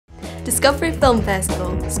Discovery Film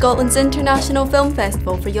Festival, Scotland's international film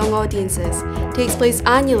festival for young audiences, takes place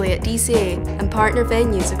annually at DCA and partner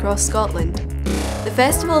venues across Scotland. The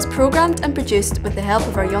festival is programmed and produced with the help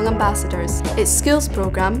of our young ambassadors. Its schools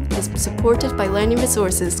programme is supported by learning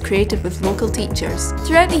resources created with local teachers.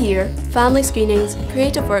 Throughout the year, family screenings,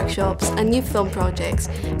 creative workshops and youth film projects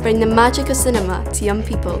bring the magic of cinema to young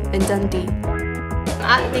people in Dundee.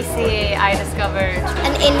 At DCA I discovered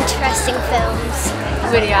and interesting films.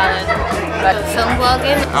 Woody Allen, film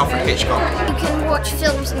blogging, Alfred Hitchcock. You can watch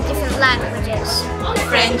films in different languages.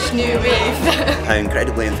 French New Wave. How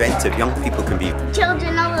incredibly inventive young people can be.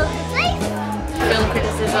 Children all over the place. Film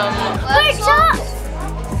criticism. Workshops!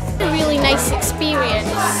 A really nice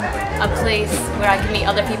experience. A place where I can meet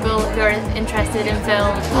other people who are interested in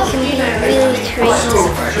film. You can be really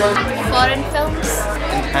creative. Foreign films.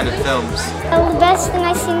 Independent films. Well, the best thing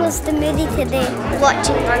I seen was the movie today.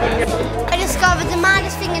 Watching. I discovered the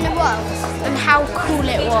maddest thing in the world. And how cool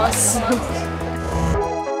it was.